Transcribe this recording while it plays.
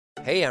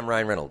Hey, I'm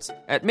Ryan Reynolds.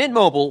 At Mint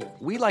Mobile,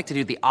 we like to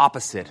do the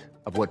opposite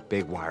of what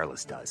Big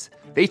Wireless does.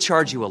 They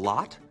charge you a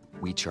lot,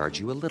 we charge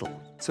you a little.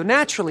 So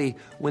naturally,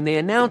 when they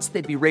announced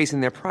they'd be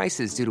raising their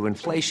prices due to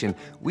inflation,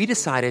 we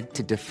decided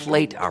to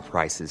deflate our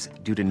prices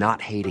due to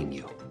not hating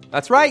you.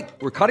 That's right.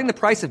 We're cutting the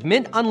price of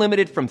Mint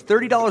Unlimited from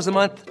 $30 a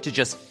month to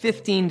just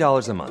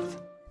 $15 a month.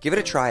 Give it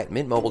a try at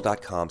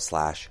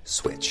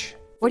mintmobile.com/switch.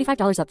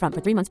 $45 up front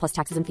for 3 months plus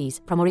taxes and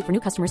fees. Promo rate for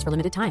new customers for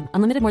limited time.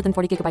 Unlimited more than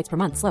 40 gigabytes per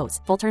month.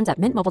 Slows full terms at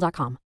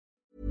mintmobile.com.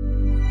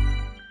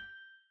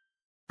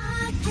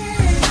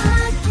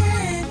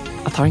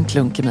 Jag tar en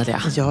klunk,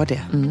 Emilia. Gör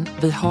det.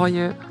 Vi har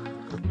ju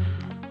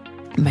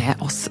med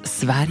oss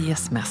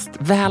Sveriges mest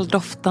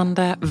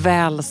väldoftande,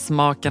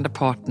 välsmakande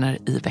partner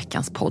i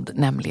veckans podd,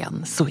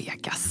 nämligen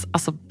Zoegas.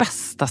 Alltså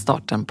bästa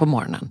starten på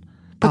morgonen.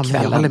 På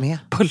kvällen, jag håller med.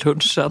 på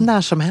lunchen.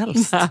 När som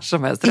helst. När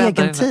som helst.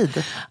 Egen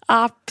tid.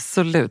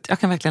 Absolut. Jag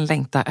kan verkligen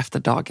längta efter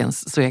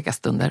dagens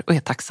Zoegas-stunder och är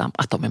tacksam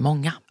att de är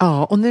många.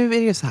 Ja, och nu är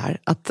det ju så här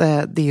att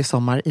det är ju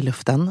sommar i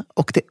luften.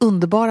 Och det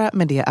underbara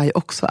med det är ju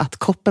också att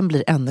koppen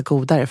blir ännu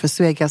godare. För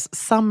Zoegas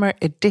Summer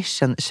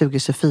Edition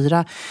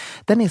 2024,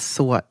 den är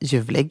så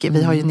ljuvlig.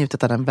 Vi har ju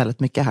njutit av den väldigt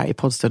mycket här i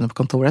poddstunden på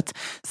kontoret.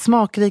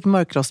 Smakrik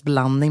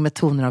mörkrostblandning med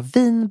toner av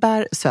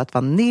vinbär, söt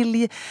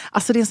vanilj.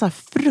 Alltså det är en sån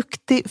här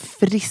fruktig,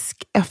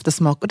 frisk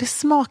eftersmak. Och det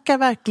smakar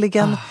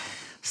verkligen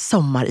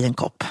sommar i en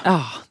kopp.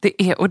 Ja, det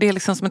är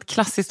liksom som ett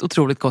klassiskt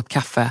otroligt gott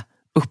kaffe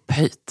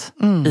upphöjt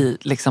i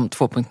liksom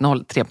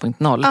 2.0,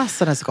 3.0.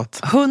 Alltså det är så gott.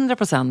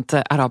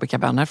 100%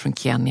 arabikabönor från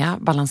Kenya,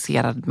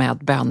 balanserad med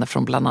bönor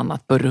från bland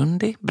annat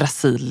Burundi,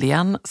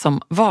 Brasilien,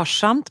 som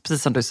varsamt,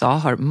 precis som du sa,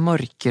 har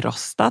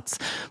mörkrostats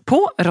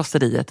på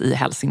rosteriet i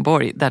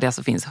Helsingborg, där det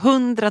alltså finns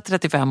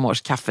 135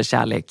 års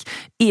kaffekärlek,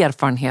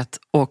 erfarenhet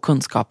och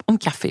kunskap om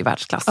kaffe i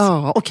världsklass.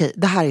 Ja, okej.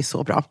 Det här är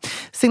så bra.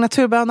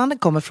 Signaturbönan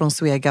kommer från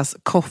Zoegas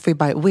Coffee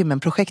by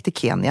Women-projekt i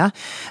Kenya.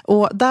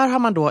 Och där har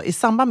man då i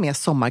samband med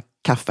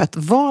sommarkaffet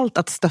valt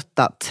att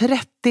stötta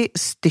 30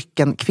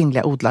 stycken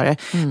kvinnliga odlare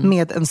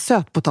med en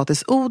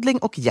sötpotatisodling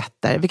och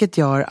jätter, vilket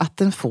gör att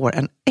den får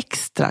en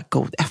extra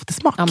god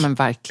eftersmak. Ja, men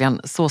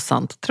verkligen, så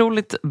sant.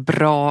 Otroligt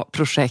bra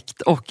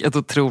projekt och ett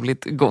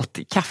otroligt gott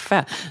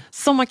kaffe.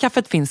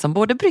 Sommarkaffet finns som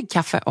både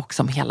bryggkaffe och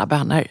som hela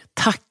bönor.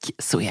 Tack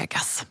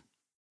Zoegas!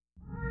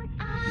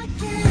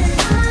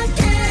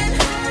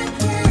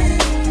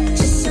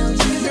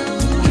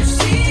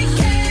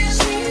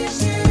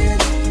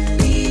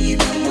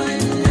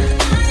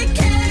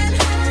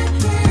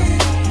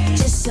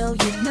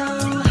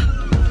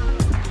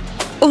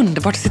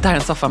 Underbart att sitta här i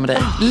en soffa med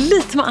dig.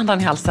 Lite med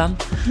andan i halsen.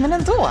 Men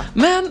ändå.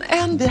 Vi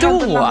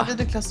har blandat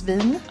vid ett glas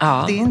vin.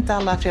 Ja. Det är inte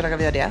alla fredagar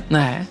vi gör det.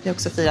 Nej. Vi har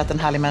också firat en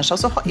härlig människa. Och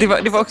så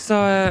det var också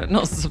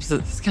någon som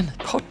precis, ska ni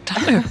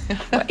podda nu?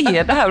 Vad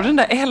är det här? Och den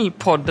där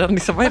L-podden,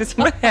 liksom, vad är det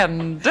som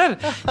händer?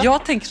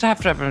 Jag tänker så här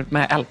för övrigt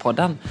med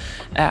L-podden.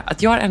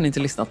 Att jag har ännu inte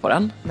lyssnat på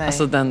den. Nej.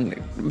 Alltså den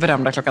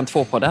berömda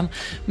 2:00-podden.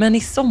 Men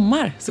i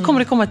sommar så kommer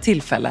det komma ett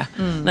tillfälle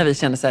när vi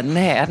känner så här,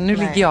 nej, nu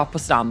ligger jag på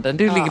stranden.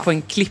 Du ligger på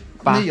en klipp.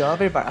 Nu gör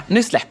vi det bara.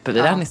 Nu släpper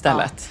vi den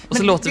istället. Och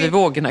så låter vi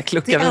vågorna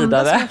klucka vidare. Det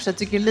enda som jag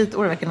tycker är lite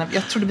oroväckande.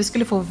 Jag trodde vi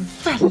skulle få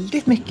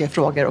väldigt mycket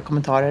frågor och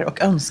kommentarer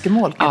och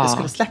önskemål när vi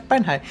skulle släppa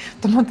den här.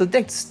 De har inte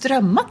direkt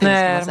strömmat in.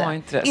 Nej, de har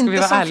inte det. Ska vi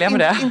vara ärliga med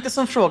det? Inte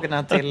som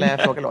frågorna till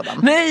frågelådan.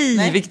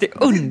 Nej, vilket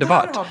är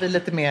underbart. Där har vi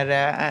lite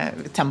mer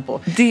tempo.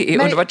 Det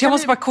är underbart. Jag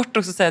måste bara kort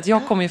också säga att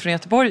jag kommer ju från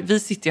Göteborg. Vi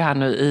sitter ju här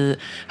nu i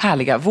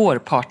härliga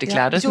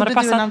vårpartykläder som hade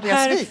passat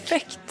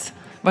perfekt.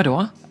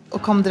 Vadå?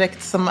 Och kom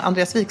direkt som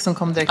Andreas Wik som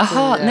kom direkt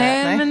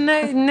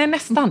nej,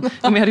 nästan.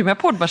 Men jag hade ju med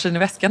poddmaskin i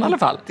väskan i alla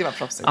fall. Det var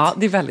proffsigt. Ja,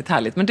 det är väldigt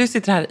härligt. Men du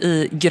sitter här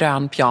i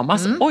grön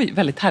pyjamas. Oj,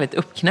 väldigt härligt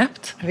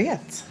uppknäppt. Jag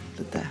vet,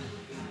 lite.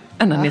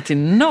 Ända ner till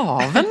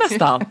naveln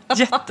nästan.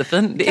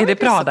 Jättefin. Är det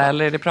Prada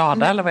eller är det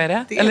Prada eller vad är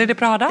det? Eller är det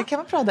Prada? Det kan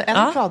vara Prada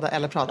eller Prada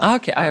eller Prada. Ah,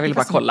 okej, jag ville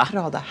bara kolla.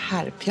 Prada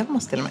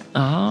herrpyjamas till och med.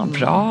 Ja,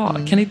 bra.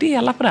 Kan ni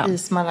dela på den? I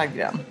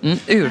smaragdgrön.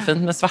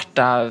 Urfint med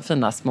svarta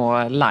fina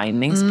små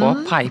linings på.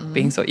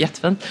 Piping, så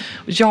jättefint.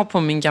 Och jag på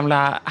min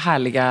gamla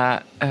härliga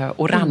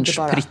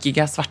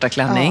orangeprickiga svarta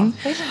klänning.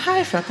 Vad är det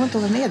här för? Jag kommer inte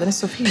ihåg vad den är. Den är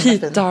så fin.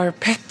 Peter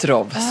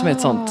Petrov som är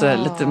ett sånt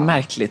lite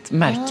märkligt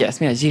märke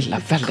som jag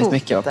gillar väldigt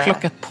mycket och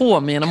plockat på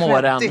mig genom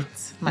åren.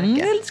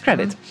 Lite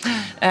credit.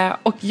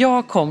 Och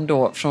jag kom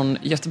då från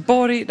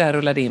Göteborg där jag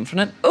rullade in från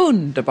en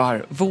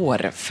underbar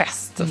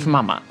vårfest för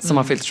mamma som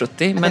har fyllt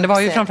 70. Men det var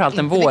ju framförallt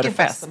en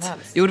vårfest.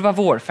 Jo, det var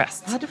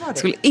vårfest. Ja, det var det. Det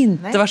skulle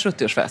inte vara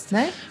 70-årsfest.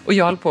 Nej. Och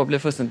jag höll på att bli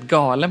fullständigt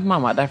galen på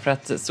mamma därför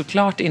att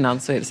såklart innan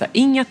så är det så här,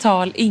 inga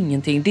tal,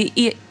 ingenting. Det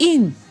är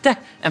inte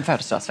en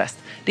födelsedagsfest.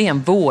 Det är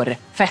en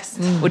vårfest.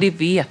 Och det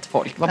vet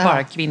folk. Det var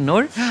bara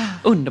kvinnor.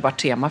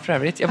 Underbart tema för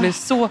övrigt. Jag blev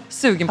så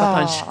sugen på att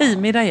ta en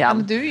tjejmiddag igen. Ja,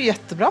 men du är ju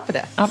jättebra på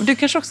det. Ja, men du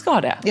kanske också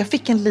ska det. Jag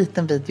fick en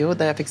liten video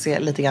där jag fick se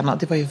lite grann.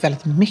 Det var ju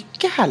väldigt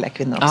mycket härliga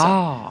kvinnor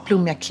också.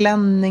 Plommiga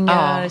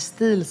klänningar,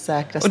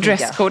 stilsäkra. Och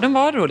dresskoden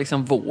var då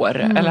liksom vår.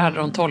 Eller hade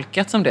de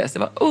tolkat som det? Så det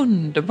var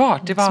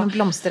underbart. Det var som en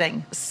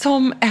blomsteräng.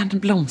 Som en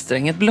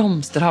blomsteräng. Ett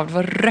blomsterhav. Det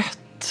var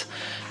rött.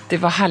 Det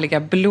var härliga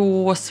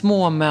blå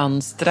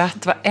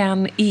småmönstrat. Det var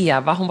en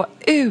Eva, hon var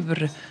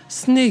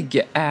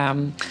ursnygg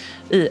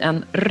i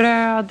en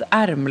röd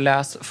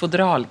ärmlös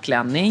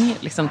fodralklänning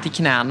liksom till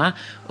knäna.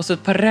 Och så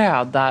ett par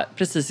röda,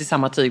 precis i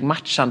samma tyg,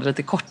 matchande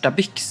lite korta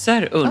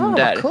byxor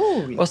under.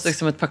 Och så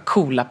liksom ett par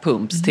coola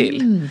pumps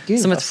till.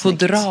 Som ett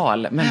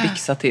fodral med en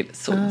byxa till.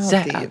 Så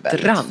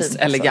jädrans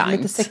elegant.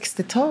 Lite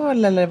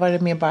 60-tal eller var det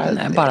mer bara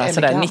Nej, bara elegant?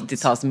 sådär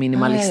 90-tals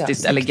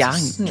minimalistiskt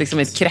elegant. Snyggt. Liksom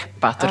ett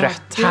kreppat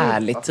rött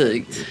härligt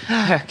tyg.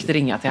 Högt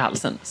ringat i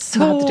halsen.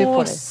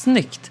 Så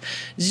snyggt.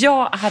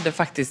 Jag hade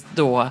faktiskt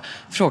då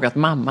frågat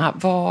mamma,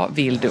 vad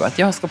vill du att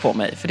jag ska på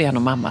mig? För det är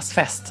nog mammas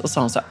fest. Och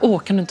sa hon så här,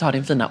 kan du inte ha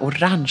din fina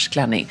orange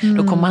klänning?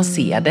 Då kommer man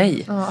se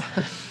dig.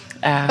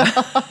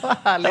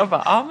 Jag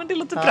bara, men det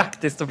låter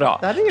praktiskt och bra.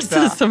 Ja, det är precis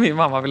bra. Som min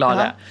mamma vill ha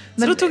det.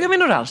 Så då tog jag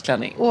min orange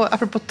klänning. Och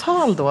apropå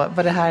tal då,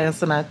 var det här en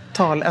sån här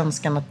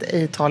talönskan att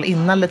i tal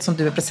innan, lite som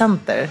du är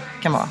presenter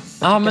kan vara?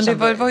 Ja, men det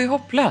var ju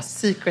hopplöst.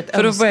 Secret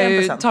för då börjar jag ju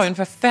present. ta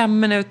ungefär 5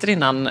 minuter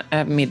innan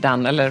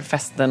middagen eller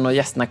festen och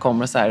gästerna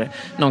kommer och så här,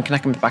 någon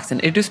knackar mig på axeln.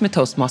 Är det du som är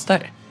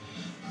toastmaster?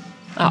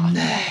 Ja.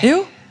 Nej.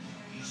 Jo.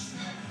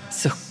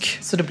 Suck.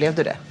 Så då blev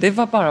du det? Det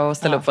var bara att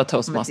ställa upp för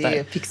toastmaster. Men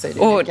det fixar ju det.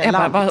 Och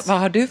Ebba, vad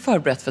har du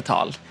förberett för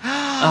tal?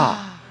 Ja.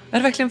 Jag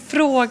hade verkligen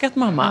frågat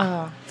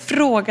mamma.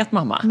 Frågat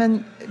mamma.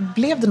 Men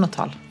blev det något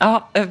tal?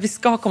 Ja, vi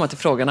ska komma till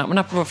frågorna. Men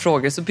apropå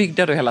frågor så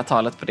byggde jag då hela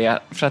talet på det.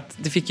 För att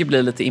det fick ju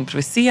bli lite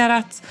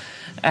improviserat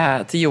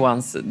till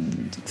Johans...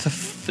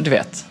 För du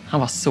vet, han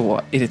var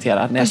så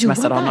irriterad när jag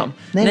smsade honom.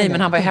 Nej,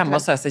 men han var hemma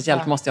och sa så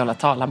hjälp, måste jag hålla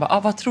tal. Han bara,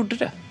 vad trodde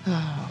du?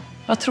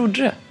 Vad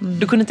trodde du?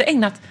 Du kunde inte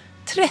ägnat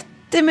 30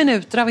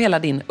 minuter av hela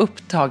din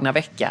upptagna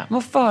vecka med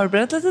att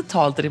förbereda ett litet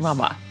tal till din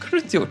mamma. Kunde du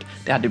inte gjort?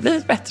 Det hade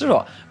blivit bättre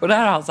då. Och det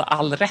här har alltså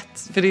all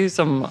rätt. För det är ju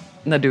som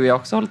när du och jag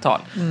också håller tal.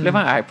 Blev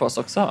man arg på oss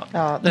också.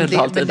 Ja, när det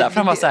taltid där. För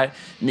han var så här,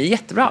 ni är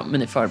jättebra, men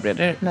ni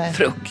förbereder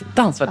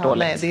fruktansvärt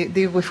dåligt. Nej,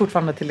 det går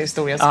fortfarande till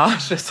historiens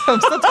kanske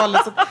sämsta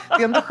talet. Så det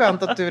är ändå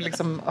skönt att du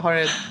liksom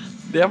har...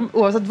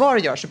 Oavsett vad du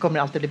gör så kommer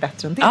det alltid bli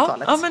bättre än det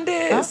talet. Ja, men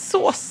det är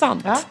så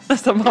sant.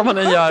 Nästan vad man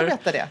än gör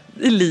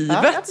i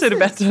livet så är det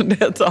bättre än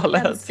det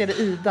talet. Jag älskade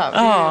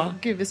Ida.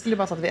 Gud, vi skulle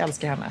bara säga att vi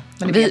älskar henne.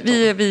 Men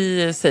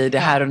vi säger det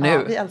här och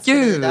nu. Vi älskar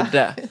Gud,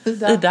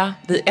 Ida,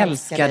 vi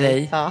älskar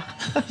dig. Ja.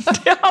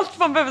 Det är allt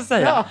man behöver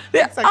säga. Ja,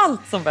 det är exakt.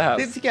 allt som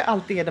behövs. Det tycker jag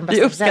alltid är den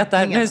bästa Vi uppskattar,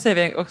 räddningen. nu säger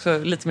vi också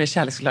lite mer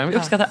kärleksförklaring. Vi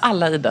uppskattar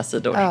alla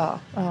Ida-sidor.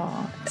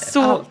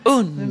 Så Allt.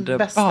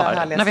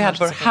 underbar. När vi hade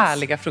vår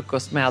härliga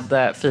frukost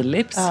med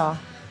Philips.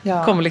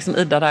 Kommer liksom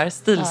Ida där,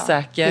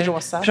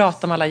 stilsäker,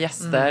 pratar med alla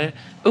gäster,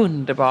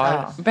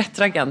 underbar,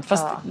 bättre agent.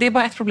 Fast det är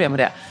bara ett problem med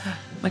det.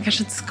 Man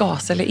kanske inte ska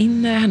sälja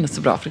in henne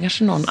så bra, för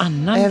kanske någon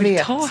annan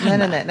vill ta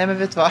henne. Nej, men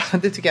vet du vad?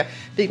 Det tycker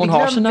jag. Hon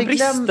har sina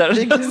brister.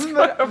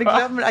 Vi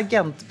glömmer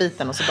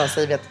agentbiten och så bara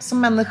säger vi att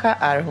som människa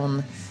är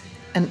hon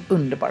en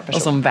underbar person.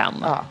 Och som vän.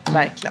 Ja,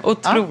 verkligen.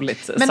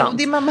 Otroligt sant. Men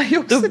din mamma är ju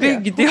också Då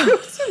byggde jag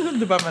också en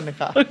underbar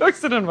människa.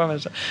 också en underbar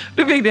människa.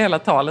 Då byggde jag hela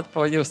talet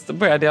på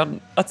började jag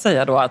att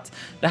säga då att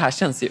det här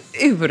känns ju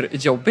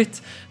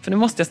urjobbigt. För nu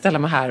måste jag ställa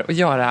mig här och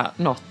göra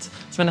något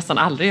som jag nästan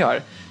aldrig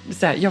gör.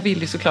 Jag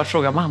vill ju såklart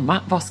fråga mamma,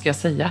 vad ska jag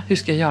säga? Hur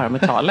ska jag göra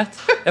med talet?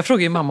 Jag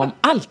frågar ju mamma om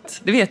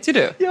allt, det vet ju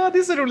du. Ja, det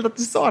är så roligt att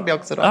du sa det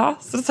också då. Ja,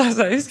 så sa jag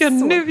så här, hur ska jag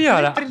nu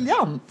göra? Det är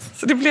briljant.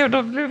 Så det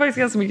blev faktiskt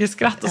ganska mycket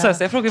skratt. Och så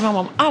jag frågar mamma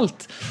om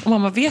allt. Och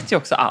mamma vet ju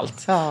också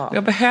allt. Ja. Och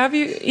jag behöver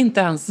ju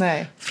inte ens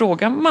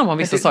fråga mamma om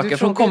vissa saker.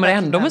 För hon kommer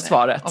ändå med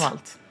svaret. Om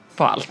allt.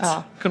 På allt.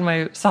 Kunde man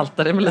ju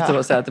salta det med lite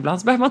och säga att ibland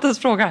så behöver man inte ens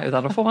fråga.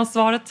 Utan då får man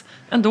svaret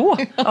ändå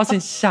av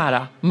sin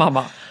kära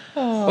mamma.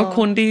 Och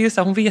hon, det är ju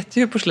så, hon vet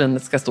ju hur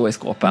porslinet ska stå i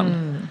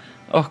skåpen.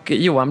 Och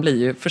Johan blir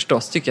ju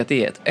förstås, tycker att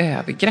det är ett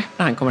övergrepp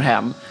när han kommer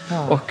hem.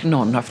 Och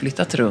någon har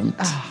flyttat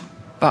runt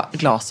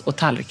glas och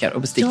tallrikar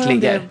och bestick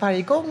ligger. Det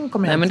varje gång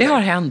kommer Nej, men det har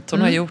hänt.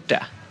 Hon har gjort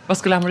det. Vad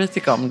skulle Amori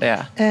tycka om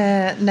det?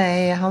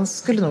 Nej, han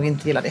skulle nog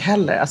inte gilla det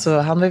heller. Alltså,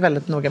 han var ju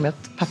väldigt noga med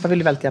att pappa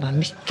ville väldigt gärna ha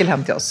nyckel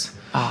hem till oss.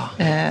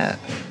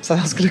 Så att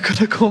han skulle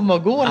kunna komma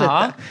och gå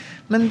lite.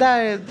 Men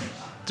där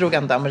drog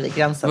ändå Amori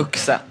gränsen.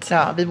 Vuxet.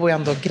 Ja, vi bor ju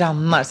ändå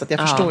grannar så att jag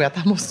förstår ju att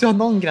han måste ju ha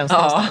någon gräns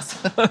någonstans.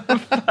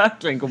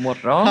 Verkligen, god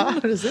morgon. Ja,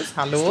 precis.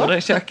 Hallå. Står där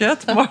i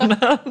köket på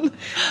morgonen.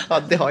 Ja,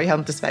 det har ju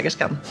hänt i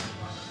svägerskan.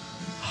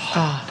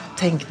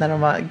 Tänk när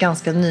de var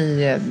ganska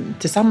ny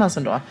tillsammans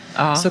ändå.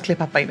 Så klev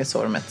pappa in i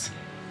sovrummet.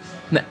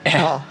 Nej.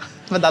 Ja,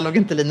 men där låg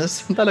inte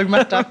Linus. Där låg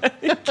Märta.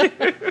 Ja,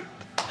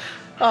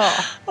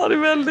 det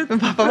är väldigt... Men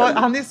pappa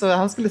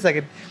han skulle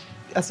säkert...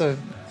 Alltså,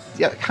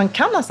 han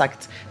kan ha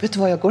sagt, vet du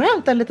vad, jag går och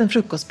hämtar en liten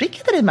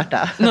frukostbricka till dig,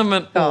 Märta. Nej,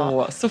 men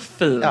så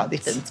fint. Ja, det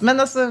är fint. Men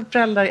alltså,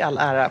 föräldrar i all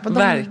ära.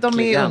 De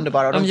är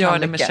underbara och de gör det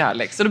mycket. med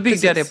kärlek. Så då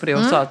byggde jag det på det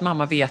och sa att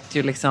mamma vet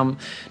ju liksom,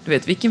 du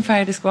vet vilken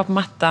färg det ska vara på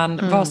mattan,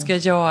 vad ska jag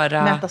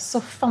göra. Mäta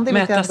soffan, det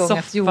vet jag en gång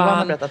att Johan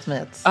har berättat för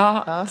mig.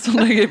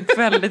 Sådana är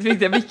väldigt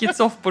viktiga. Vilket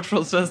soffbord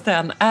från Svenskt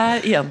Tenn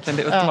är egentligen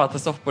det ultimata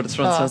soffbordet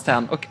från Svenskt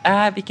Tenn? Och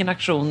vilken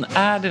aktion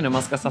är det nu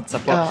man ska satsa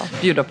på?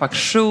 Bjuda på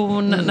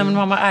aktion. Nej, men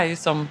mamma är ju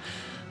som...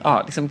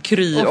 liksom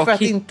kry och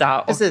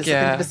hitta. Precis,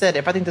 jag tänkte säga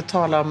det. För att inte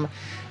tala om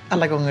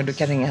alla gånger du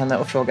kan ringa henne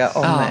och fråga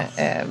om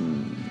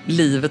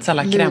livets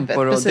alla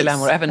krämpor och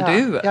dilemmor. Även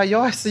du. Ja,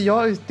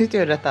 jag utnyttjar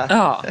ju detta.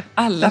 Ja,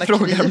 alla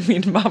frågar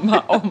min mamma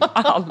om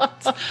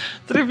allt.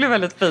 Så det blev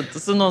väldigt fint.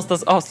 Och så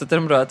någonstans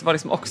avslutade de då att det var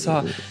liksom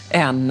också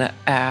en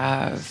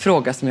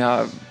fråga som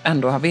jag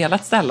ändå har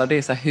velat ställa. Det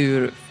är så här,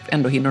 hur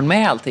ändå hinner hon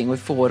med allting och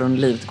hur får hon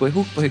livet gå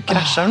ihop och hur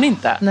kraschar hon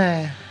inte?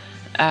 Nej.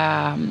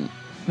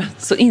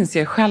 Så inser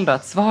jag själv då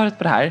att svaret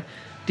på det här,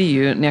 det är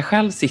ju när jag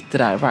själv sitter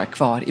där bara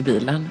kvar i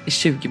bilen i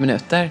 20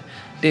 minuter.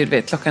 Det är, du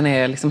vet, klockan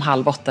är liksom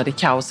 7:30, det är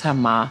kaos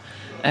hemma.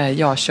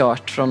 Jag har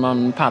kört från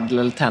någon paddel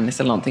eller tennis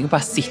eller någonting och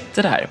bara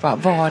sitter där. Bara,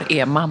 var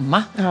är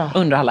mamma?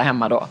 Undrar alla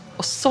hemma då.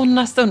 Och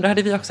sådana stunder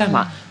hade vi också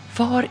hemma.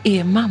 Var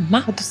är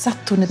mamma? Och då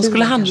satt hon i bilen. Hon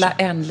skulle handla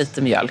en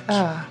liter mjölk.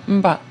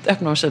 Men bara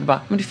öppnade hon kylen,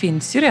 men det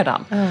finns ju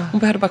redan. Hon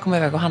behövde bara komma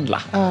iväg och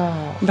handla.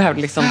 Hon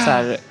behövde liksom så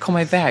här,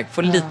 komma iväg,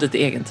 få lite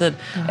egen tid.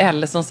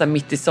 Eller som så här,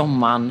 mitt i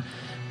sommaren,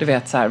 du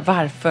vet så här,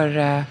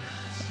 varför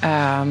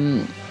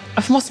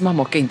måste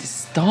mamma åka in till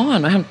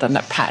stan och hämta den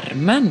där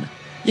pärmen?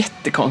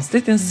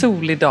 Jättekonstigt, en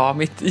solig dag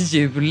mitt i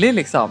juli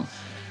liksom.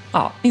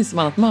 Ja, inser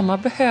man att mamma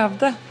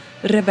behövde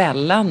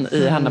rebellen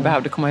i henne,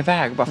 behövde komma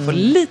iväg och bara få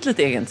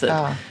lite egen tid.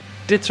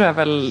 Det tror jag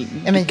väl,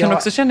 du kan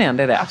också känna igen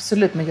det.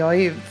 Absolut, men jag är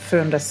ju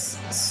förundras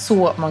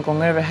så många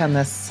gånger över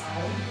hennes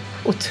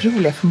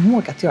otroliga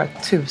förmåga att göra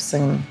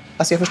 1000...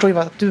 Alltså jag förstår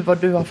ju vad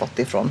du har fått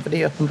ifrån, för det är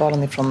ju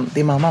uppenbarligen ifrån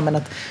din mamma, men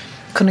att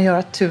kunna göra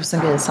 1000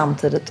 grejer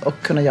samtidigt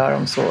och kunna göra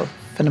dem så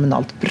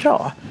fenomenalt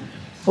bra.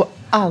 Och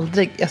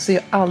jag ser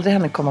aldrig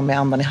henne komma med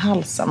andan i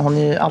halsen. Hon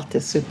är ju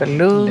alltid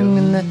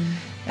superlugn.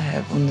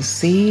 Hon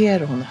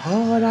ser och hon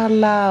hör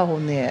alla.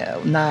 Hon är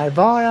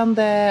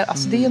närvarande.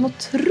 Alltså det är en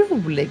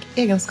otrolig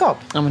egenskap.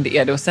 Ja, men det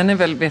är det. Och sen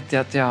vet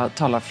jag att jag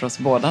talar för oss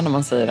båda när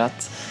man säger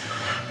att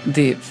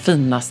det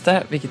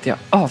finaste, vilket jag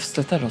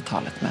avslutar då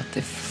talet med, att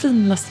det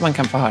finaste man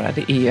kan få höra,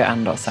 det är ju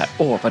ändå så här,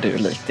 vad du är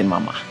lik din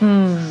mamma.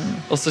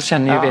 Och så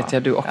känner ju, vet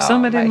jag, du också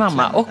med din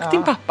mamma och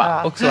din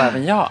pappa. Och så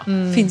även jag.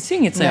 Finns ju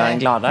inget som gör en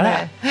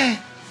gladare.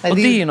 Nej, och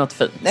det är ju något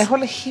fint. Jag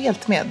håller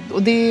helt med.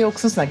 Och det är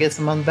också en sån här grej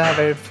som man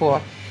behöver få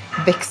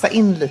växa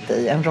in lite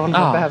i. En roll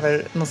man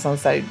behöver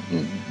någonstans här.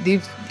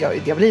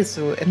 Jag blir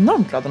så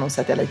enormt glad när de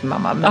säger att jag är lik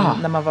mamma. Men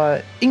när man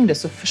var yngre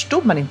så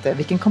förstod man inte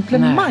vilken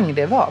komplimang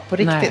det var på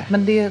riktigt. Nej.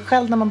 Men det är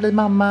själv när man blir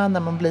mamma, när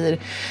man blir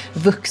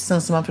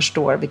vuxen, som man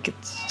förstår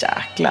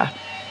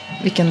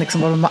vilken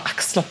liksom vad de har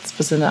axlat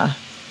på sina...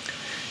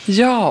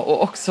 Ja,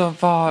 och också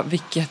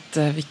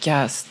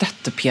vilka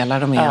stöttepelare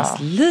de är i ens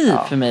liv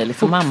för mig.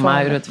 Liksom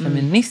mamma ur ett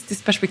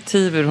feministiskt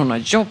perspektiv, hur hon har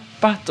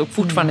jobbat och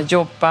fortfarande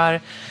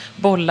jobbar,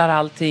 bollar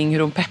allting, hur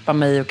hon peppar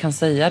mig och kan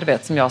säga, du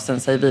vet, som jag sen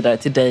säger vidare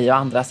till dig och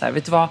andra så här,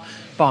 vet du vad,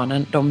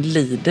 barnen, de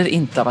lider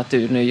inte av att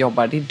du nu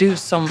jobbar. Det är du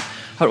som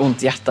har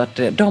ont i hjärtat.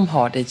 De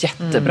har det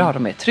jättebra.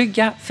 De är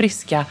trygga,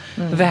 friska,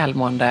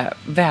 välmående,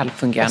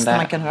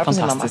 välfungerande,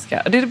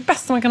 fantastiska. Det är det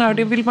bästa man kan höra.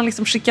 Det vill man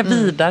liksom skicka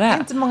vidare. Det är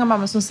inte många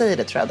mammor som säger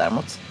det, tror jag,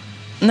 däremot.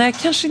 Nej,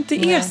 kanske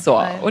inte är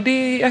så. Nej. Och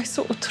jag är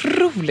så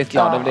otroligt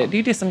glad över det. Det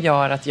är det som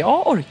gör att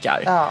jag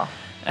orkar. Ja.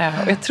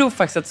 Och jag tror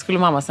faktiskt att skulle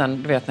mamma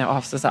sen, du vet, när jag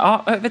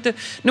avslutar vet du,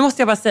 nu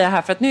måste jag bara säga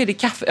här för att nu är det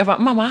kaffe. Jag bara,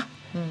 mamma,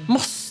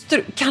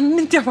 kan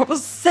inte jag bara få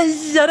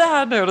säga det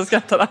här nu? Och då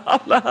skrattar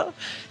alla.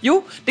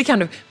 Jo, det kan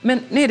du. Men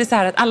nu är det så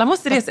här att alla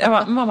måste resa. Jag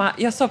bara, mamma,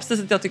 jag sa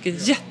precis att jag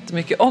tycker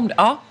jättemycket om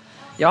det.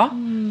 Ja.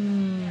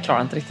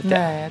 Klarar inte riktigt det.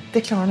 Nej,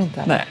 det klarar hon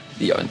inte. Nej,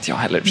 det gör inte jag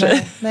heller i och för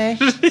sig. Nej.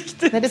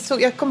 Nej,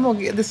 jag kommer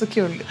ihåg, det är så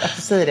kul att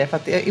du säger det. För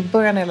att i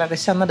början när jag lärde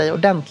känna dig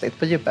ordentligt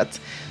på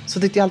djupet, så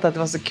tyckte jag alltid att det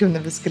var så kul när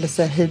vi skulle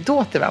säga hej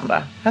då till varandra.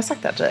 Har jag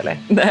sagt det här till dig,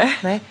 eller?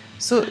 Nej.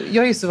 Så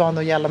jag är ju så van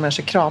att ge alla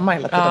människor kramar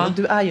hela tiden. Och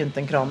du är ju inte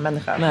en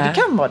krammänniska.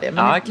 Du kan vara det.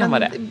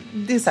 Men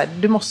det är så här,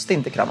 du måste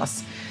inte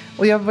kramas.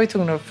 Och jag var ju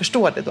tvungen att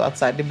förstå det då. Att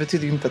så här, det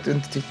betyder ju inte att du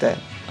inte tyckte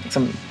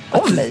liksom,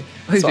 om mig.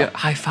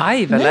 High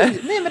five, eller?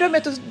 Nej, men det var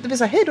med att du var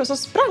så här, hej då, så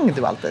sprang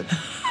du alltid.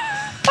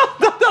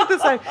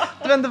 Så här,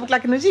 du vände på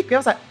klacken och gick. Och jag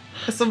var så här,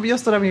 som jag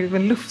står där med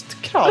en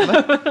luftkram.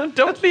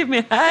 Don't leave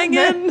me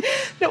hanging.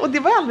 Nej, och det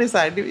var aldrig så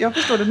här, jag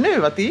förstår det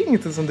nu att det är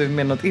inget som du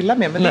menar något illa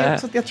med. Men det är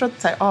också, jag tror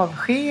att så här,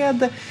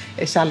 avsked,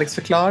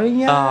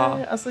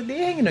 kärleksförklaringar, alltså det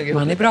hänger nog ihop.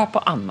 Man är bra på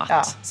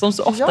annat. Som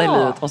så ofta i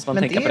livet måste man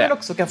tänka på det. Men det är väl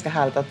också ganska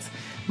härligt att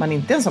man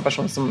inte är en sån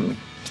person som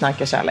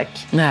knarkar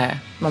kärlek. Nej.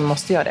 Man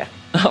måste göra det.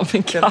 Ja,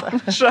 men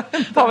kanske.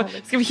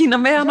 Ska vi hinna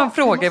med någon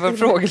fråga i vår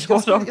frågelåda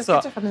också? Jag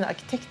ska träffa mina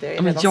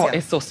arkitekter. Jag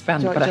är så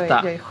spänd på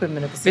detta. Jag är 7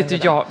 minuter sen.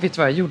 Vet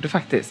du vad jag gjorde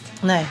faktiskt?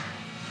 Nej.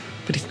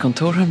 På ditt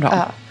kontor häromdagen.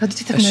 Ja, du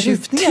tittade på mina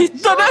ritningar.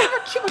 Ja,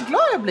 vad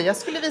glad jag blir. Jag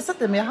skulle visa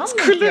dig, men jag hann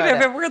inte göra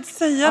det. Jag vågade inte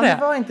säga det. Men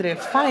var inte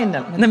det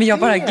final? Nej, men jag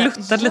bara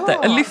gluttade lite.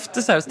 Jag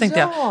lyfte så här och så tänkte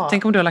jag,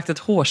 tänk om du har lagt ett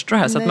hårstrå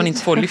här så att man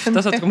inte får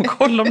lyfta, så att du kommer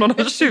kolla om någon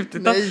har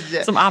skjutit den.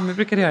 Som Ami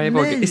brukade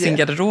göra i sin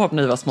garderob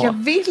när vi var små. Jag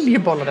vill ju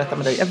bolla detta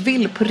med dig. Jag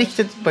vill på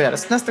riktigt börja det.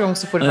 Så nästa gång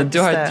så får du faktiskt...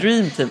 Du har ett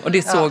dream team och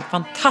det såg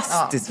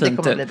fantastiskt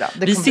fint ut.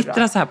 Vi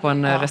sitter så här på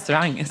en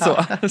restaurang.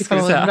 Så ska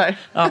vi säga.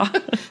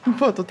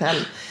 På ett hotell.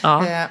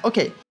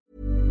 Okej.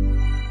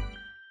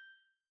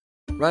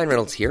 Ryan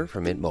Reynolds here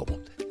from Mint Mobile.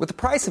 With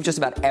the price of just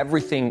about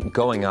everything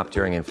going up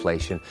during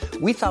inflation,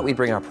 we thought we'd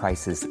bring our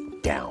prices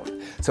down.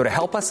 So to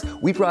help us,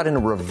 we brought in a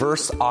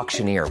reverse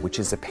auctioneer, which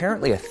is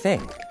apparently a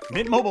thing.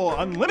 Mint Mobile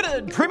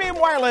Unlimited Premium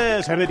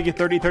Wireless. How to get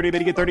 30, 30, bit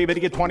to get 30, bit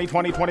to get 20,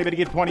 20, 20, bit to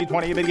get 20,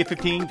 20, bit to get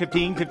 15,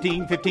 15,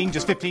 15, 15,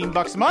 just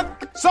 $15 a month?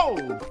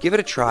 Sold! Give it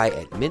a try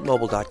at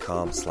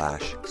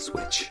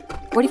mintmobile.com/switch.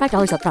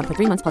 $45 up front for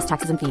 3 months plus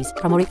taxes and fees.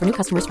 Promo rate for new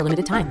customers for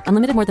limited time.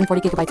 Unlimited more than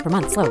 40 gigabytes per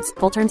month. Slows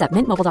full terms at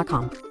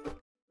mintmobile.com.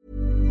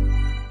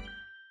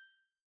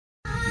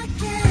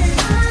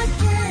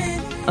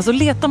 Alltså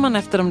letar man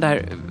efter de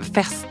där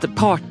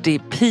festparty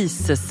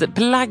pieces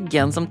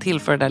plaggen som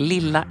tillför det där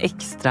lilla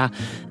extra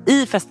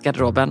i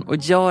festgarderoben och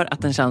gör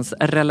att den känns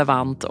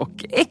relevant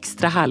och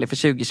extra härlig för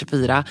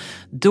 2024,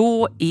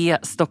 då är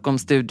Stockholm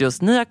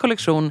Studios nya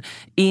kollektion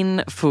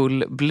In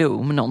Full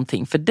Bloom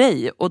någonting för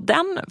dig. Och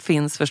den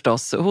finns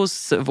förstås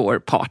hos vår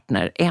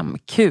partner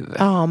MQ.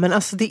 Ja, men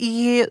alltså det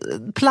är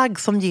plagg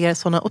som ger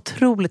såna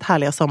otroligt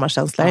härliga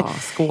sommarkänslor. Ja,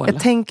 skål.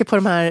 Jag tänker på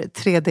de här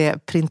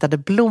 3D-printade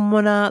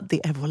blommorna,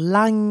 det är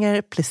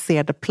volanger,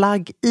 plisserade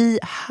plagg i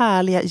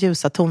härliga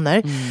ljusa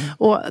toner.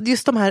 Och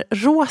just de här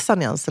rosa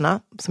nyanserna,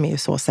 som är ju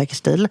så säker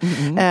stil,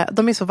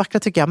 de är så vackra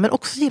tycker jag. Men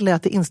också gillar jag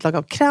att det är inslag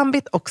av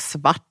krämvitt och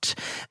svart.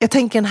 Jag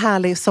tänker en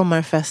härlig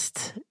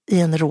sommarfest i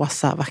en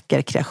rosa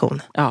vacker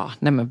kreation. Ja,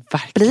 nej men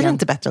verkligen. Blir det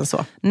inte bättre än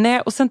så?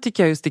 Nej, och sen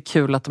tycker jag just det är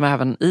kul att de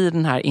även i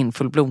den här In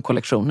Full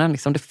Bloom-kollektionen,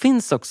 liksom, det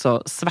finns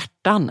också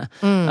svärtan.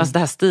 Alltså det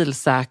här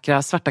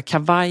stilsäkra, svarta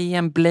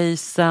kavajen,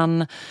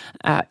 blazen,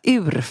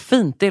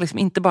 urfint. Det är liksom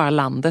inte bara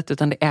landet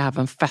utan det är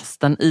även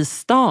festen i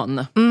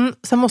stan.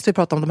 Sen måste vi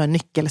prata om de här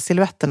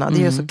nyckelsilhuetterna.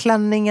 Det är ju så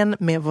klänningen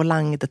med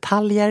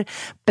volangdetaljer,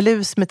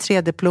 blus med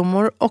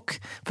 3D-plommor och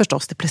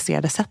förstås det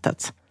plisserade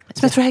sättet.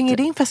 Som jag tror hänger i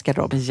din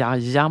festgarderob.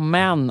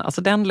 Jajamän,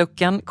 alltså den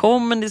looken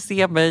kommer ni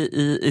se mig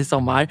i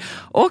sommar.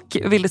 Och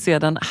vill du se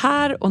den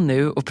här och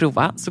nu och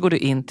prova så går du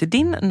in till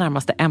din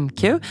närmaste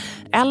MQ.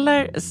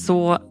 Eller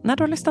så när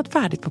du har lyssnat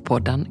färdigt på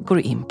podden går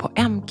du in på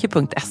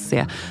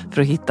mq.se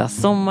för att hitta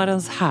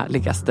sommarens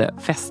härligaste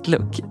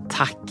festlook.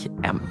 Tack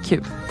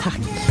MQ. Tack.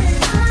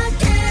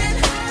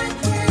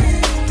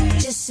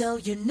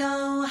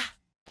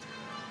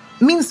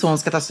 Min son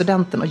ska ta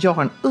studenten och jag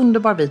har en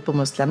underbar vit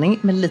bomullsklänning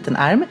med en liten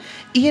ärm.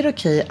 Är det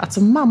okej att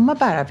som mamma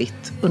bära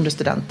vitt under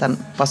studenten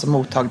på alltså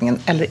mottagningen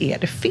eller är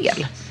det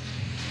fel?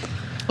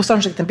 Och så har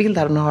hon skickat en bild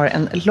här. Hon har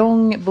en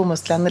lång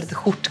bomullsklänning, lite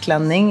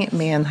skjortklänning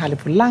med en härlig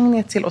volang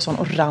ner till och sån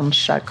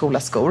orangea coola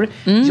skor.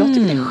 Jag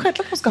tycker det är självklart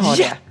att hon ska ha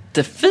det.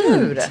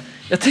 Jättefint!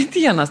 Jag tänkte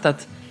genast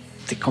att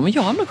det kommer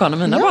jag nog ha när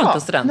mina barn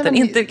till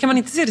studenten. Nej, kan man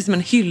inte se det som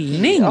en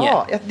hyllning?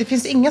 Ja, det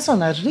finns inga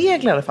sådana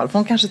regler i alla fall. För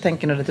hon kanske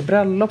tänker nu lite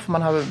bröllop för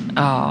man har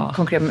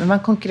konkurrerat, men man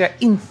konkurrerar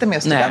inte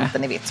med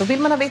studenten i vitt. Så vill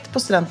man ha vitt på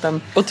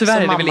studenten och tyvärr som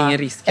är det mamma väl ingen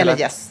risk eller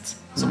gäst.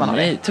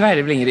 Nej, tyvärr är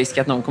det väl ingen risk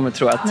att någon kommer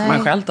tro att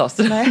man själv tar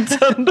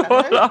studenten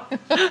då.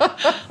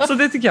 Så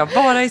det tycker jag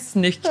bara är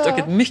snyggt och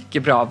ett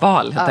mycket bra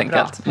val helt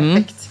enkelt. Bra,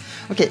 perfekt.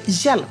 Okej,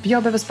 hjälp.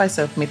 Jag behöver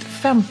spicea upp mitt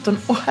 15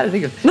 år.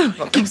 Herregud.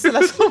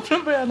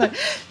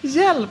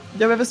 Hjälp.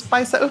 Jag behöver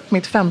spicea upp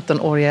mitt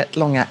 15-åriga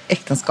långa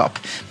äktenskap.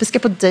 Vi ska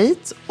på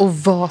dejt och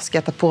vad ska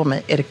jag ta på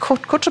mig? Är det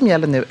kort som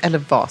gäller nu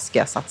eller vad ska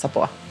jag satsa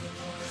på?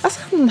 Alltså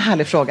en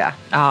härlig fråga.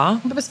 Ja.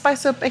 Hon behöver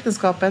spicea upp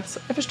äktenskapet.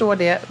 Jag förstår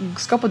det.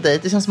 Ska på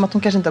dejt. Det känns som att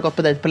hon kanske inte har gått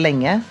på dejt på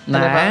länge.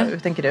 Nej. Eller hur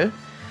tänker du?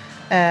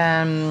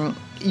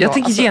 Jag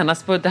tänker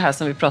genast på det här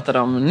som vi pratade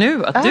om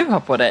nu. Att du har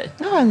på dig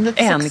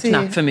en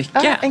knapp för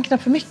mycket. Ja, en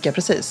knapp för mycket,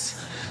 precis.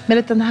 Med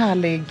en liten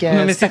härlig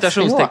men med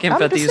citationstecken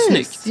för att det är ju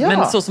snyggt. Ja.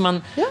 Men så som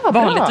man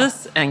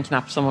vanligtvis en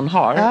knapp som hon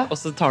har och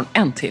så tar hon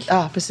en till.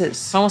 Ja,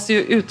 precis. Man måste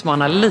ju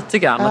utmana lite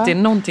grann att det är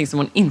någonting som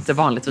hon inte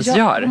vanligtvis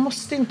gör. Hon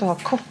måste inte ha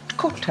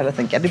kort heller,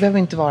 tänker jag. Det behöver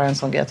inte vara en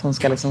sån grej att hon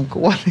ska liksom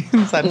gå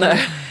in så här. Nej.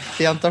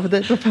 Jag antar för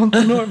dig på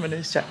 15 år, men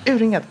nu kör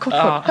urringat, kort,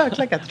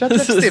 högklackat, rött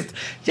läppstift,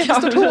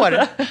 jättestort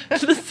hår.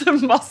 Lite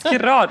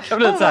maskerad. Jag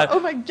blir så här,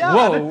 oh my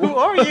god, who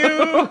are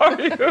you?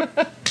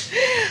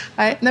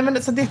 Nej,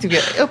 men så det tycker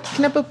jag.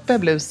 Knäpp upp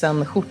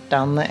blusen,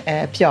 skjortan,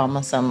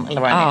 pyjamasen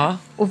eller vad det är.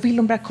 Och vill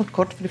hon bära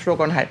kort, för det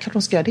frågar hon här, klart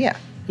hon ska göra det.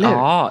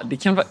 Ja, det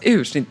kan vara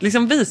ursnitt.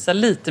 Liksom visa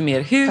lite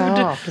mer hud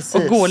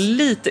och gå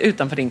lite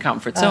utanför din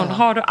comfort zone.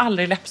 Har du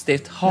aldrig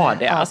läppstift, ha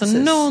det. Alltså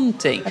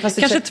någonting.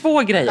 Kanske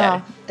 2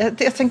 grejer.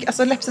 Jag tänker,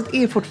 alltså läppstift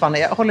är fortfarande,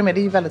 jag håller med,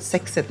 det är ju väldigt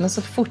sexigt. Men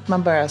så fort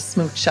man börjar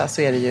smoocha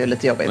så är det ju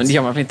lite jobbigt. Men det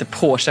gör man väl inte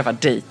på själva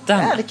dejten?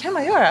 Ja, det kan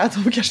man göra. Att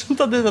de kanske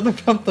inte har dejtat om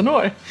 15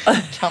 år.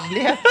 Kan bli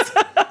hett.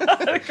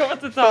 Det kommer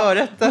inte ta.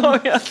 Förrätten.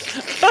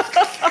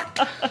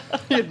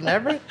 You'd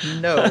never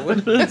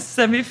know.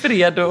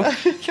 Semifredo.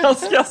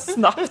 Ganska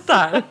snabbt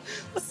där.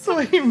 Så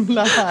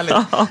himla härligt.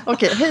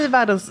 Okej, hej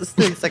världens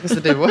stilsäkraste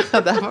duo.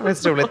 Det här var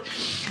väldigt roligt.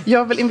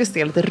 Jag vill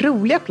investera lite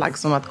roliga plagg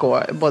som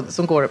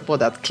går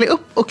både att klä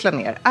upp och klä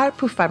ner. Är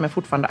puffärmen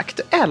fortfarande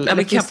aktuell? Ja,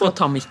 vi kan få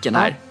ta micken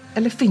här.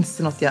 Eller finns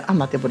det något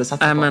annat jag borde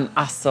satsa på? Men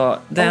alltså,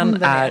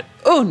 den är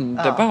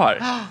underbar.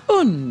 Ja.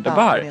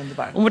 Underbar. Ja,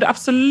 underbar. Hon borde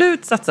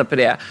absolut satsa på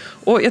det.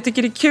 Och jag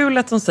tycker det är kul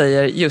att hon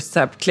säger just så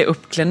här, klä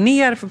upp, klä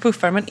ner, för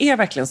puffärmen är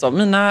verkligen så.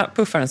 Mina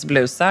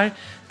puffärmsblusar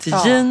till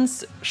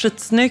jeans,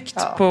 skitsnyggt.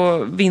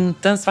 På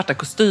vintern, svarta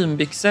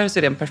kostymbyxor, så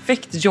är det en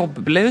perfekt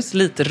jobbblus,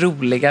 lite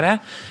roligare.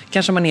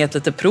 Kanske man är i ett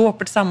lite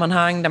propert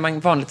sammanhang där man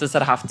vanligtvis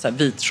hade haft så här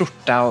vit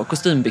skjorta och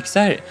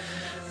kostymbyxor.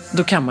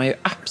 Då kan man ju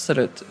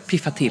absolut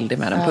piffa till det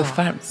med en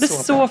puffärm. Det är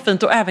så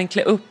fint, och även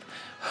klä upp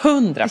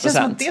 100%. Det känns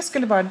som att det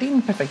skulle vara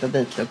din perfekta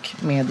dejtlook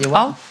med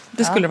Johan. Ja,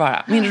 det skulle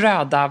vara. Min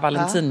röda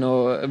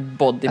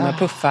Valentino-body med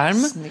puffärm.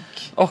 Snygg.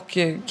 Och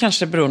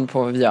kanske beroende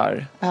på vad vi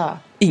gör.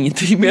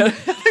 Ingenting mer.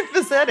 Jag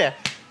tänkte säga det.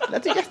 Det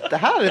lät ju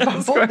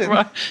jättehärligt.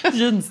 Bara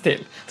jeans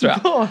till, tror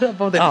jag. Bara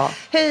bodyn.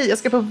 Hej, jag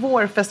ska på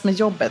vårfest med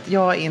jobbet.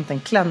 Jag är inte en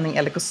klänning-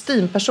 eller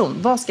kostymperson.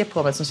 Vad ska jag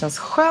på mig som känns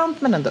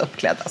skönt men ändå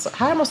uppklädd? Alltså,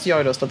 här måste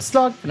jag då stå ett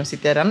slag, för nu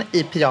sitter jag redan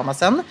i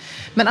pyjamasen.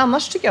 Men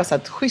annars tycker jag så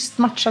att ett schysst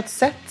matchat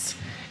set.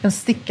 En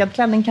stickad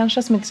klänning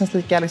kanske, som inte känns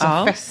lika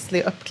liksom,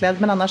 festlig och uppklädd.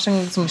 Men annars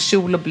en liksom,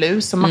 kjol och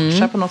blus som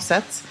matchar på något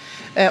sätt.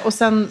 Och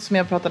sen som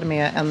jag pratade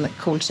med en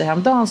cool tjej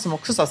häromdagen som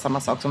också sa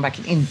samma sak, som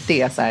verkligen inte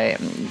är så, här,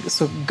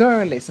 så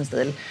girly i sin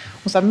stil.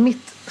 Hon sa,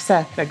 mitt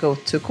säkra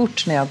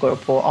go-to-kort när jag går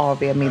på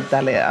AV, middag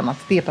eller annat,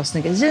 det är ett par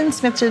snygga jeans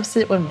som jag trivs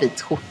i och en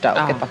vit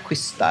skjorta och ett par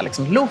schyssta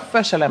liksom,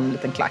 loafers eller en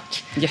liten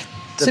klack. Jättebra.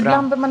 Så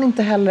ibland behöver man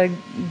inte heller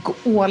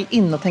gå all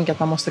in och tänka att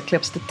man måste klä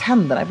upp sig till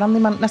tänderna. Ibland är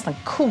man nästan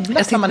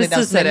coolast när man är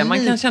den som är lite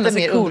man kan känna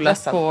sig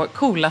coolast på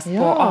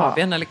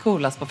AW:n eller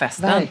coolast på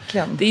festen.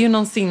 Verkligen. Det är ju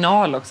någon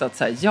signal också att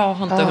säga, jag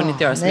har inte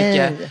hunnit göra så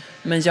mycket,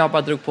 men jag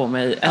bara drog på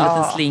mig en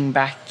liten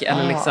slingback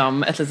eller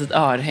liksom ett litet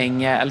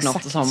örhänge eller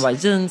något som var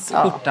jeans,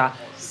 skjorta.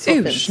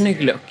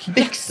 Ursnygg look.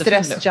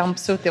 Byxdress,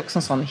 jumpsuit är också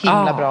en sån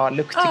himla bra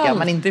look tycker jag.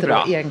 Man inte då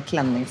är en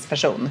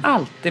klänningsperson.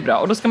 Alltid bra.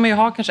 Och då ska man ju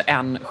ha kanske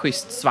en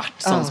schysst svart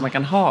sån som man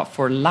kan ha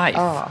for life.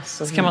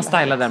 Så kan man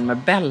styla den med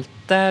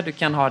bälte. Du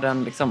kan ha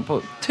den liksom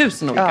på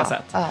 1000 olika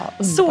sätt.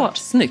 Så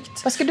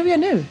snyggt. Vad ska du göra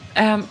nu?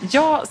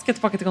 Jag ska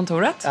tillbaka till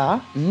kontoret.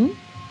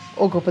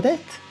 Och gå på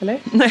dejt, eller?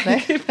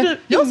 Nej.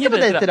 Jag ska på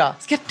dejt idag.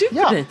 Ska du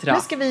på dejt idag?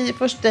 Nu ska vi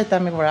först dejta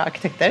med våra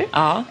arkitekter.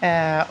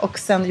 Och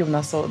sen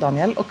Jonas och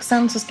Daniel. Och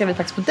sen så ska vi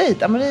faktiskt på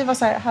dejt. Marie var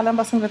så här, han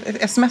bara sände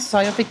ett sms och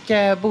sa, jag fick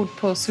bord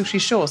på Sushi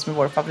Show som är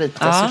vår favorit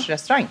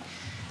sushi-restaurang.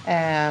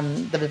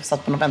 Där vi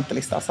satt på någon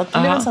väntelista. Så att det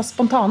blev en så här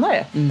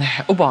spontanare.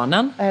 Nej. Och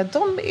barnen?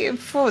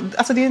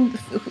 Alltså det är en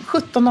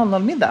 17:00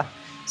 middag.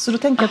 Så då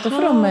tänker jag att då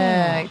får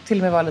de till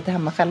och med vara lite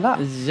hemma själva.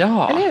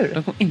 Ja, eller hur?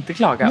 De kommer inte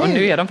klaga. Nej. Och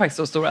nu är de faktiskt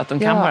så stora att de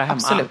kan vara hemma.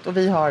 Absolut. Och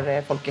vi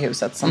har folk i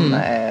huset som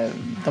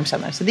de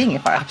känner. Så det är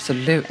ingen fara.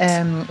 Absolut.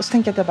 Och så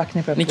tänker jag att jag bara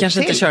knäpper upp. Ni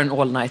kanske inte kör en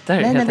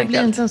all-nighter? Nej, det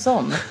blir inte en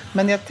sån.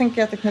 Men jag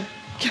tänker att jag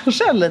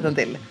kanske en liten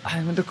till.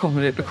 Nej, men då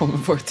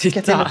kommer folk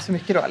titta. Ska jag till för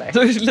mycket då,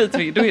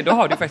 eller? Då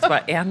har du faktiskt bara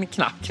en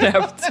knapp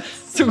knäppt.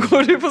 Så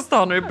går du på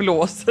stan och det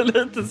blåser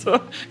lite så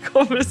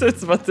kommer det se ut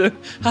som att du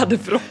hade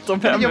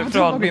bråttom hemifrån.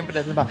 Jag går in på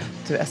det och bara,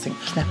 du Essen,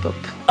 knäpp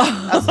upp.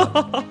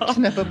 Alltså,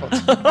 knäpp uppåt.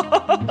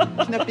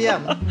 Knäpp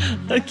igen.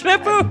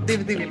 Knäpp upp! Det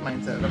vill man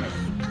inte.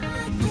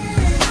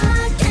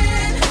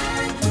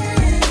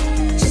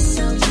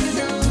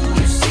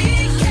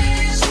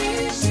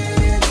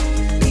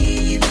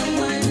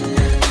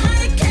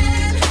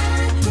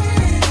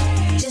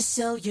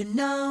 So you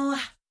know.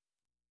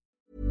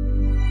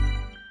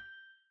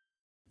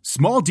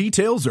 Small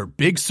details are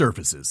big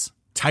surfaces.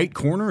 Tight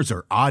corners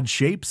are odd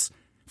shapes.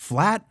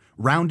 Flat,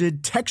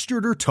 rounded,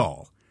 textured, or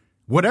tall.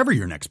 Whatever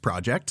your next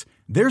project,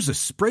 there's a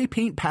spray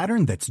paint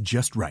pattern that's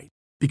just right.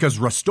 Because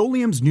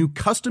Rust-Oleum's new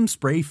Custom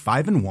Spray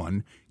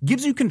 5-in-1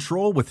 gives you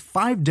control with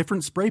 5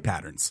 different spray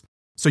patterns.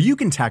 So you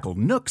can tackle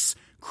nooks,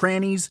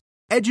 crannies,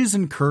 edges,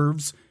 and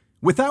curves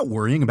without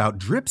worrying about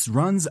drips,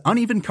 runs,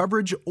 uneven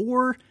coverage,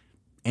 or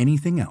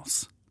anything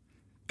else.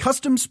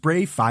 Custom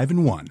Spray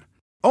 5-in-1.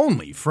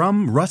 Only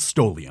from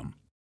Rust-Oleum.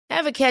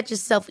 Ever catch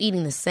yourself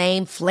eating the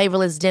same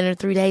flavorless dinner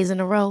 3 days in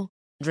a row?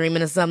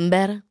 Dreaming of something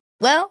better?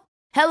 Well,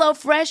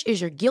 HelloFresh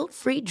is your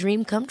guilt-free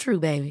dream come true,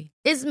 baby.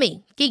 It's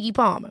me, Keke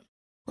Palmer.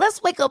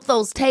 Let's wake up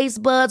those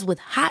taste buds with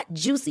hot,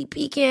 juicy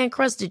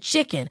pecan-crusted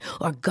chicken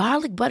or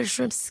garlic butter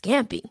shrimp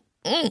scampi.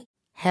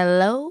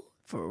 Hello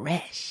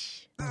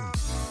Fresh.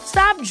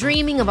 Stop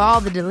dreaming of all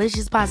the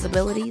delicious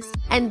possibilities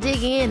and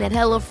dig in at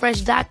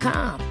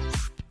HelloFresh.com.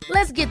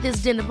 Let's get this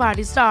dinner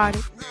party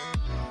started.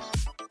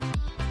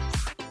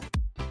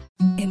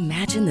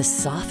 Imagine the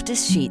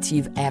softest sheets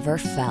you've ever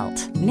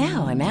felt.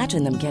 Now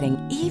imagine them getting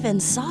even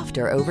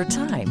softer over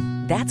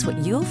time. That's what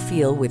you'll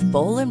feel with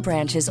Boll &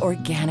 Branch's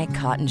organic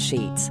cotton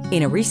sheets.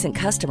 In a recent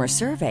customer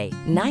survey,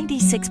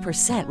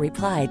 96%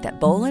 replied that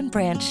Boll &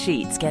 Branch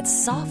sheets get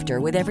softer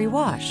with every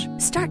wash.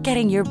 Start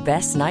getting your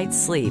best night's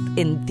sleep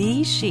in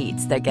these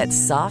sheets that get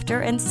softer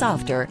and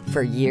softer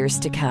for years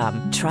to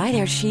come. Try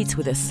their sheets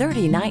with a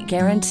 30-night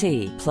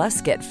guarantee.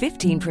 Plus, get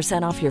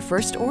 15% off your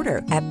first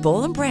order at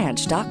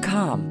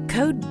bollandbranch.com.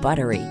 Code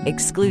BUTTERY.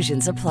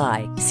 Exclusions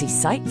apply. See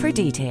site for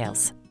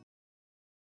details.